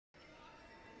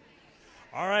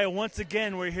All right, once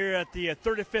again, we're here at the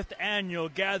 35th Annual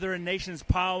Gathering Nations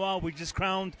Powwow. We just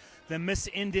crowned the Miss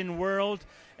Indian World.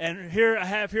 And here I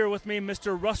have here with me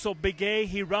Mr. Russell Begay.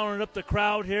 He rounded up the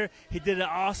crowd here. He did an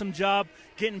awesome job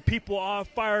getting people all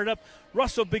fired up.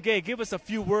 Russell Begay, give us a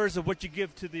few words of what you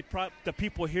give to the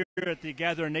people here at the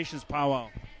Gathering Nations Powwow.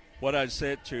 What I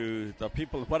said to the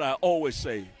people, what I always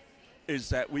say, is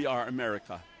that we are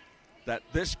America, that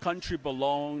this country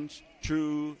belongs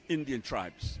to Indian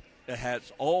tribes. It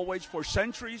has always, for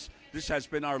centuries, this has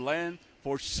been our land.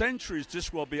 For centuries,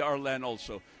 this will be our land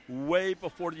also. Way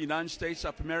before the United States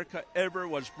of America ever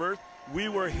was birthed, we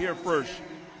were here first.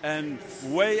 And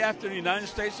way after the United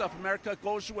States of America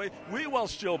goes away, we will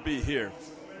still be here.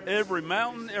 Every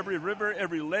mountain, every river,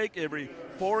 every lake, every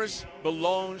forest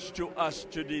belongs to us,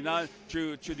 to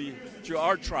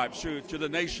our tribes, to the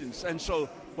nations. And so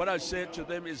what I said to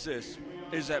them is this,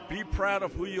 is that be proud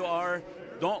of who you are.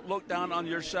 Don't look down on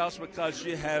yourselves because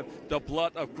you have the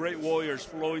blood of great warriors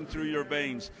flowing through your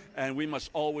veins. And we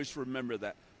must always remember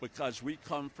that because we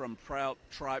come from proud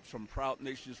tribes, from proud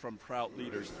nations, from proud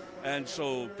leaders. And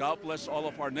so God bless all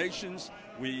of our nations.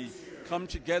 We come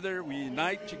together, we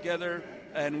unite together,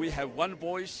 and we have one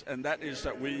voice, and that is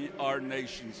that we are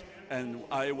nations. And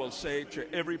I will say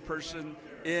to every person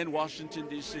in Washington,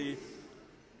 D.C.,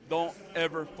 don't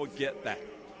ever forget that.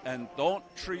 And don't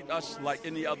treat us like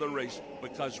any other race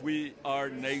because we are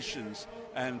nations.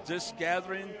 And this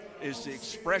gathering is the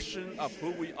expression of who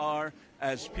we are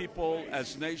as people,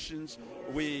 as nations.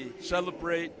 We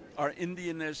celebrate our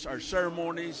Indianness, our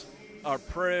ceremonies, our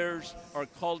prayers, our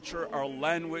culture, our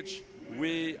language.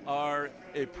 We are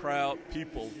a proud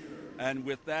people. And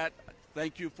with that,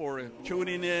 thank you for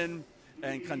tuning in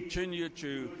and continue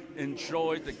to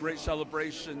enjoy the great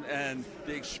celebration and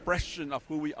the expression of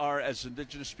who we are as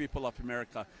indigenous people of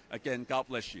America. Again, God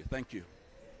bless you. Thank you.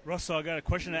 Russell, I got a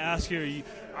question to ask you.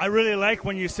 I really like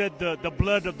when you said the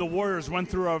blood of the warriors run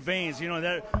through our veins. You know,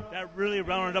 that really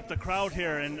rounded up the crowd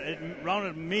here, and it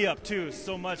rounded me up too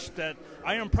so much that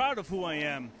I am proud of who I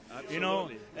am. Absolutely. You know,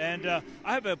 and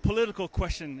I have a political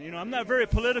question. You know, I'm not very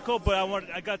political, but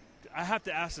I have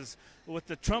to ask this. With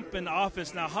the Trump in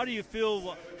office now, how do you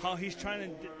feel how he's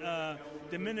trying to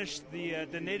diminish the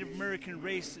Native American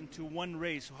race into one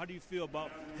race? How do you feel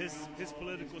about his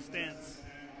political stance?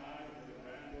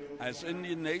 As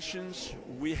Indian nations,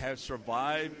 we have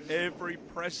survived every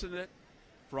president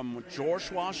from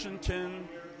George Washington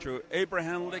to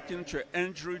Abraham Lincoln to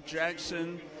Andrew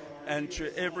Jackson and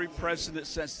to every president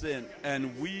since then.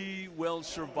 And we will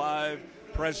survive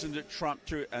President Trump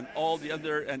too, and all the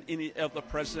other and any other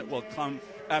president will come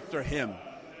after him.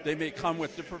 They may come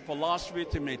with different philosophy.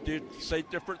 They may say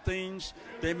different things.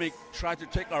 They may try to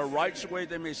take our rights away.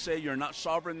 They may say you're not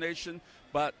sovereign nation,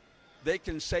 but they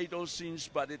can say those things.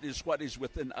 But it is what is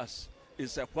within us.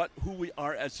 Is that who we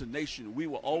are as a nation? We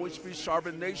will always be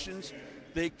sovereign nations.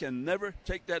 They can never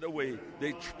take that away.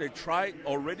 They tried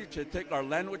already to take our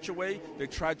language away. They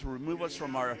tried to remove us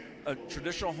from our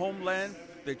traditional homeland.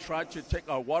 They tried to take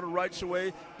our water rights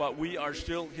away, but we are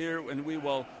still here, and we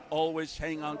will always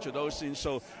hang on to those things.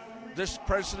 So this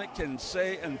president can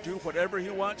say and do whatever he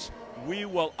wants. We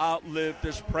will outlive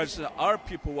this president. Our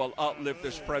people will outlive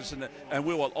this president, and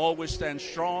we will always stand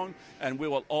strong, and we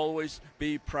will always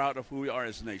be proud of who we are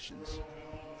as nations.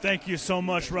 Thank you so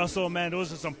much, Russell. Man,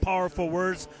 those are some powerful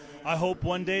words. I hope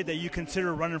one day that you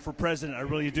consider running for president. I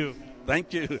really do.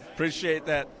 Thank you. Appreciate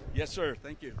that. Yes, sir.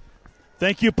 Thank you.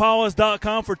 Thank you,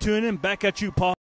 PowWows.com, for tuning in. Back at you, Paul.